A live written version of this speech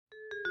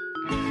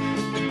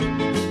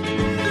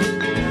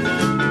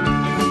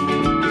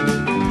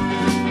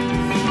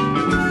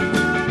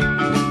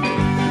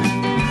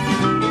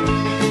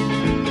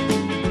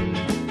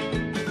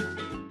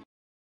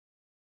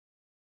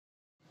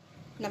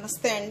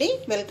నమస్తే అండి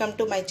welcome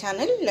to my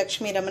channel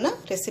Lakshmi Ramana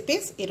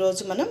recipes. ఈ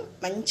రోజు మనం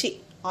మంచి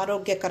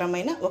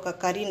ఆరోగ్యకరమైన ఒక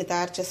కర్రీని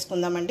తయారు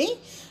చేసుకుందామండి।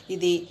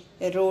 ఇది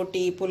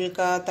రోటీ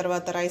పుల్కా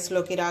తర్వాత రైస్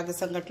లోకి రాగి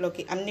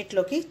సంగట్లోకి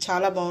అన్నిట్లోకి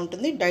చాలా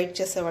బాగుంటుంది। డైట్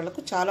చేసే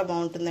వాళ్ళకు చాలా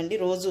బాగుంటుందండి।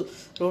 రోజు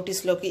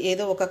రోటీస్ లోకి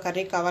ఏదో ఒక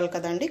కర్రీ కావాలి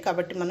కదండి,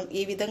 కాబట్టి మనం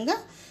ఈ విధంగా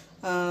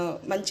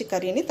మంచి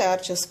కర్రీని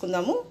తయారు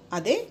చేసుకుందాము।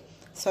 అదే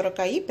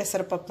సొరకాయ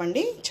పెసరపప్పు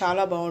అండి,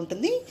 చాలా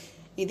బాగుంటుంది।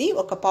 ఇది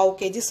ఒక పావు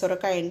కేజీ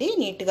సొరకాయ అండి,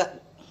 నీట్గా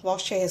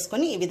వాష్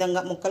చేసుకొని ఈ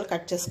విధంగా ముక్కలు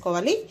కట్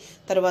చేసుకోవాలి।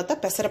 తర్వాత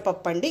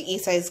పెసరపప్పు అండి, ఈ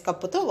సైజ్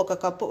కప్పుతో ఒక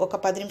కప్పు ఒక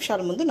 10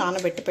 నిమిషాల ముందు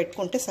నానబెట్టి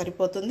పెట్టుకుంటే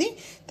సరిపోతుంది।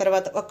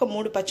 తర్వాత ఒక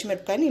 3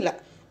 పచ్చిమిరపకాయలు ఇలా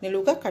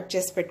నిలువుగా కట్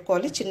చేసి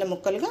పెట్టుకోవాలి చిన్న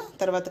ముక్కలుగా।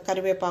 తర్వాత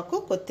కరివేపాకు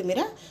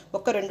కొత్తిమీర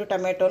ఒక 2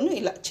 టమాటోలను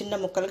ఇలా చిన్న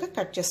ముక్కలుగా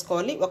కట్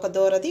చేసుకోవాలి। ఒక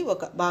దోరది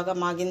ఒక బాగా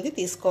మాగింది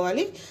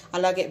తీసుకోవాలి।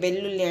 అలాగే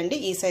వెల్లుల్లి అండి,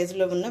 ఈ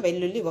సైజులో ఉన్న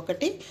వెల్లుల్లి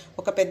ఒకటి,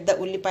 ఒక పెద్ద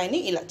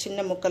ఉల్లిపాయని ఇలా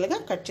చిన్న ముక్కలుగా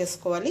కట్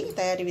చేసుకోవాలి।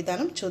 తయారీ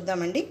విధానం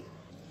చూద్దామండి।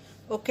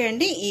 ఓకే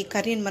అండి, ఈ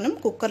కర్రీని మనం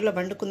కుక్కర్లో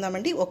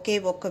వండుకుందామండి।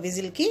 ఒక్క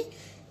విజిల్కి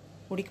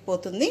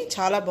ఉడికిపోతుంది,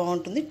 చాలా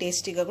బాగుంటుంది,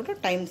 టేస్టీగా కూడా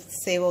టైం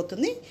సేవ్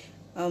అవుతుంది।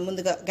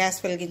 ముందుగా గ్యాస్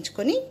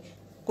వెలిగించుకొని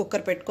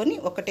కుక్కర్ పెట్టుకొని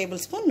 1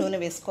 టేబుల్ స్పూన్ నూనె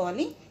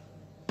వేసుకోవాలి।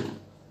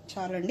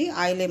 చాలండి,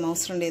 ఆయిల్ ఏం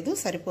అవసరం లేదు,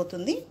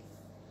 సరిపోతుంది।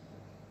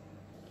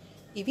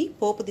 ఇవి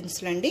పోపు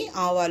దినుసులండి,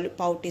 ఆవాలు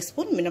పావు టీ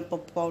స్పూన్,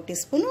 మినపప్పు పావు టీ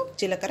స్పూను,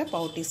 జీలకర్ర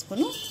పావు టీ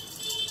స్పూను,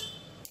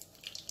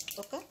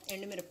 ఒక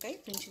ఎండుమిరపకాయ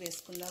తుంచి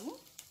వేసుకుందాము।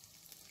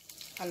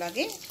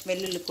 అలాగే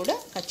వెల్లుల్లి కూడా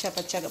కచ్చా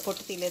పచ్చగా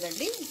పొట్టు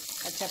తీయలేదండి,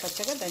 కచ్చా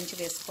పచ్చగా దంచి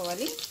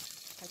వేసుకోవాలి।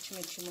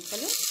 పచ్చిమిర్చి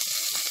ముక్కలు,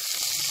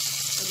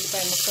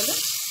 ఉల్లిపాయ ముక్కలు,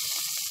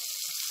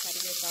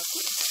 కరివేపాకు,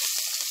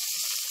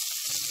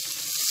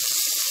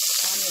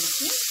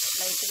 ఆనియన్స్ని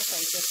లైట్గా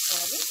ఫ్రై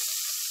చేసుకోవాలి।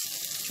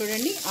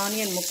 చూడండి,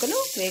 ఆనియన్ ముక్కలు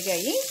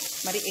వేగాయి,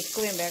 మరి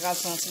ఎక్కువేం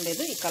వేగాల్సిన అవసరం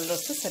లేదు, ఈ కలర్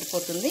వస్తే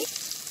సరిపోతుంది।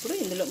 ఇప్పుడు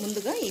ఇందులో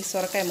ముందుగా ఈ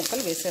సొరకాయ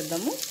ముక్కలు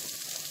వేసేద్దాము।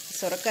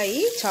 సొరకాయ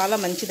చాలా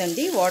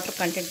మంచిదండి, వాటర్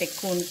కంటెంట్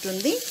ఎక్కువ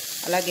ఉంటుంది,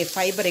 అలాగే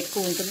ఫైబర్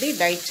ఎక్కువ ఉంటుంది।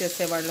 డైట్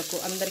చేసే వాళ్ళకు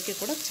అందరికీ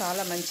కూడా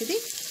చాలా మంచిది,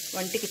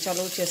 వంటికి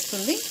చలువ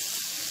చేస్తుంది।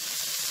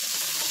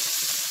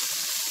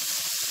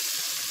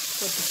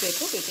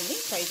 కొద్దిసేపు వీటిని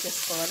ఫ్రై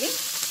చేసుకోవాలి।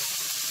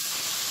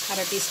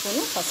 1/2 టీ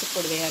స్పూను పసుపు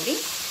పొడి వేయాలి।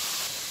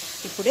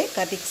 ఇప్పుడే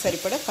కర్రీకి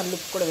సరిపడా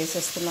కల్లుప్పు కూడా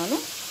వేసేస్తున్నాను।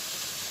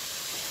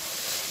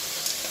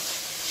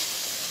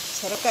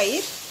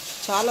 సొరకాయ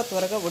చాలా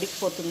త్వరగా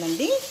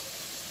ఉడికిపోతుందండి।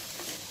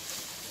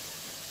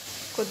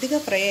 కొద్దిగా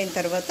ఫ్రై అయిన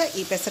తర్వాత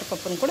ఈ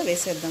పెసరపప్పును కూడా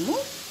వేసేద్దాము।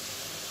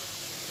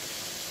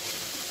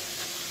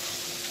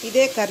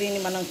 ఇదే కర్రీని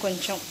మనం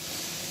కొంచెం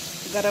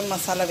గరం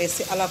మసాలా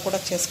వేసి అలా కూడా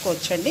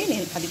చేసుకోవచ్చండి,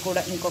 నేను అది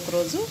కూడా ఇంకొక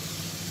రోజు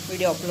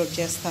వీడియో అప్లోడ్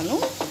చేస్తాను।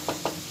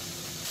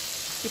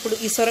 ఇప్పుడు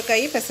ఈ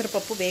సొరకాయ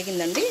పెసరపప్పు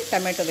వేగిందండి,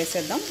 టమాటో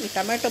వేసేద్దాం। ఈ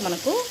టమాటో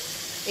మనకు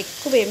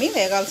ఎక్కువేమీ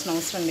వేగాల్సిన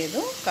అవసరం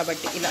లేదు,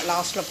 కాబట్టి ఇలా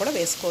లాస్ట్లో కూడా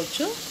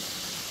వేసుకోవచ్చు।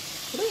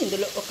 ఇప్పుడు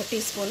ఇందులో 1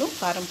 టీ స్పూను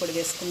కారం పొడి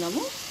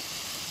వేసుకుందాము,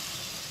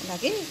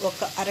 అలాగే ఒక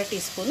 1/2 టీ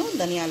స్పూను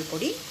ధనియాల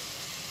పొడి,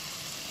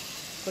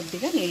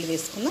 కొద్దిగా నీళ్ళు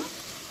వేసుకుందాం।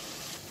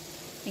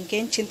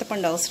 ఇంకేం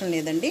చింతపండు అవసరం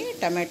లేదండి,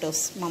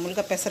 టమాటోస్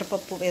మామూలుగా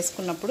పెసరపప్పు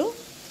వేసుకున్నప్పుడు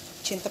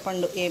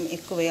చింతపండు ఏం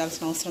ఎక్కువ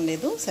వేయాల్సిన అవసరం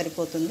లేదు,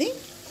 సరిపోతుంది।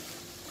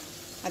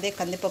 అదే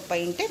కందిపప్పు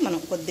అయింటే మనం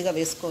కొద్దిగా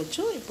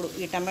వేసుకోవచ్చు। ఇప్పుడు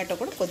ఈ టమాటో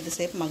కూడా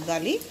కొద్దిసేపు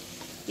మగ్గాలి,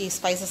 ఈ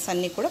స్పైసెస్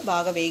అన్నీ కూడా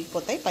బాగా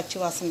వేగిపోతాయి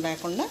పచ్చివాసన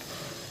లేకుండా,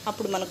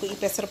 అప్పుడు మనకు ఈ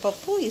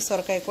పెసరపప్పు ఈ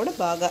సొరకాయ కూడా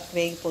బాగా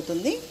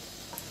వేగిపోతుంది,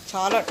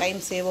 చాలా టైం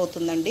సేవ్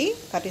అవుతుందండి।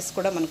 కర్రీస్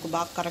కూడా మనకు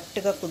బాగా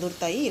కరెక్ట్గా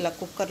కుదురుతాయి ఇలా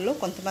కుక్కర్లో।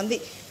 కొంతమంది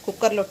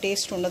కుక్కర్లో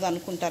టేస్ట్ ఉండదు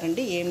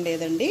అనుకుంటారండి, ఏం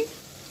లేదండి,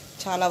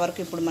 చాలా వరకు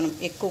ఇప్పుడు మనం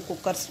ఎక్కువ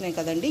కుక్కర్స్నే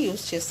కదండి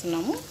యూజ్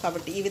చేస్తున్నాము,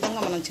 కాబట్టి ఈ విధంగా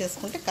మనం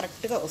చేసుకుంటే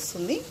కరెక్ట్గా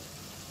వస్తుంది।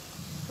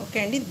 ఓకే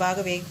అండి, ఇది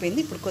బాగా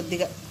వేగిపోయింది। ఇప్పుడు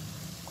కొద్దిగా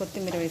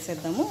కొత్తిమీర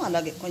వేసేద్దాము,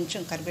 అలాగే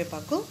కొంచెం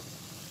కరివేపాకు।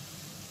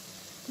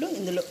 ఇప్పుడు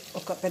ఇందులో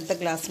ఒక పెద్ద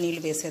గ్లాస్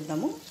నీళ్ళు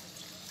వేసేద్దాము,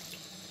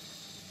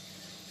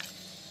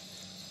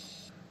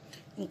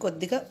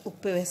 ఇంకొద్దిగా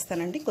ఉప్పు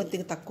వేస్తానండి,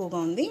 కొద్దిగా తక్కువగా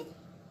ఉంది,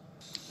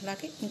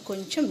 అలాగే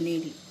ఇంకొంచెం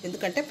నీళ్ళు,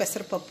 ఎందుకంటే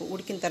పెసరపప్పు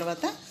ఉడికిన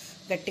తర్వాత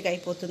గట్టిగా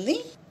అయిపోతుంది।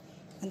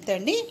 అంతే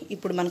అండి,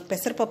 ఇప్పుడు మనకు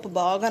పెసరపప్పు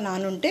బాగా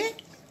నానుంటే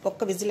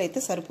 1 విజిల్ అయితే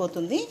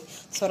సరిపోతుంది।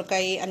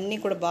 సొరకాయ అన్నీ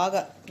కూడా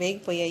బాగా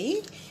వేగిపోయాయి,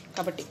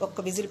 కాబట్టి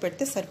 1 విజిల్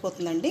పెడితే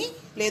సరిపోతుందండి।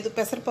 లేదు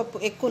పెసరపప్పు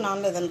ఎక్కువ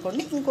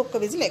నానలేదనుకోండి, ఇంకొక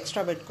విజిల్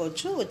ఎక్స్ట్రా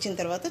పెట్టుకోవచ్చు, వచ్చిన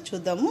తర్వాత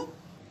చూద్దాము।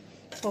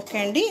 ఓకే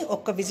అండి,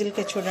 1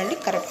 విజిల్కే చూడండి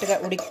కరెక్ట్గా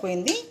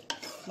ఉడికిపోయింది,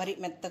 మరి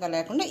మెత్తగా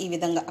లేకుండా ఈ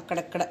విధంగా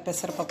అక్కడక్కడ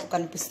పెసరపప్పు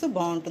కనిపిస్తూ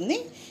బాగుంటుంది।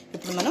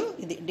 ఇప్పుడు మనం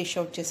ఇది డిష్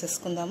అవుట్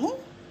చేసేసుకుందాము।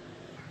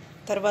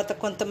 తర్వాత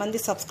కొంతమంది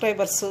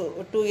సబ్స్క్రైబర్స్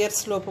 2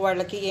 ఇయర్స్ లోపు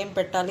వాళ్ళకి ఏం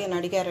పెట్టాలి అని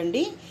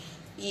అడిగారండి।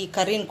 ఈ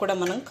కర్రీని కూడా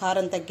మనం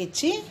కారం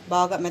తగ్గించి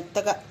బాగా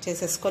మెత్తగా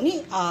చేసేసుకొని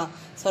ఆ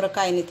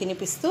సొరకాయని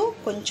తినిపిస్తూ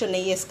కొంచెం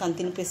నెయ్యి వేసుకొని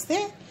తినిపిస్తే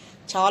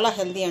చాలా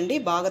హెల్దీ అండి,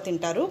 బాగా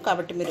తింటారు,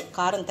 కాబట్టి మీరు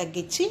కారం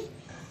తగ్గించి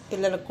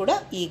పిల్లలకు కూడా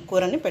ఈ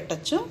కూరని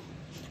పెట్టచ్చు।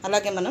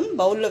 అలాగే మనం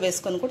బౌల్లో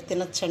వేసుకొని కూడా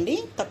తినొచ్చండి,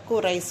 తక్కువ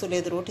రైస్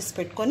లేదు రోటీస్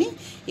పెట్టుకొని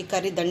ఈ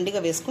కర్రీ దండిగా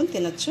వేసుకొని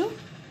తినొచ్చు।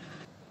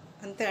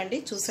 అంతే అండి,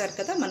 చూసారు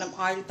కదా, మనం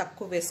ఆయిల్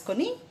తక్కువ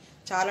వేసుకొని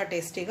చాలా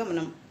టేస్టీగా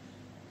మనం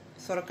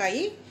సొరకాయ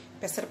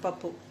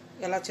పెసరపప్పు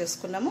ఎలా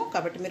చేసుకున్నామో.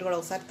 కాబట్టి మీరు కూడా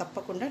ఒకసారి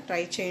తప్పకుండా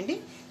ట్రై చేయండి,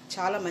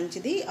 చాలా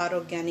మంచిది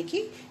ఆరోగ్యానికి.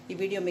 ఈ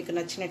వీడియో మీకు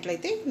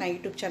నచ్చినట్లయితే నా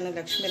యూట్యూబ్ ఛానల్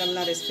లక్ష్మీ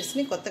రమణ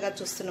రెసిపీస్ని కొత్తగా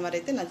చూస్తున్న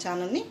వారైతే నా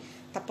ఛానల్ని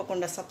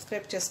తప్పకుండా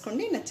సబ్స్క్రైబ్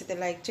చేసుకోండి. నచ్చితే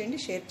లైక్ చేయండి,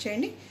 షేర్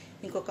చేయండి.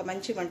 ఇంకొక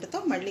మంచి వంటతో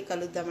మళ్ళీ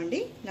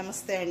కలుద్దామండి.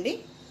 నమస్తే అండి.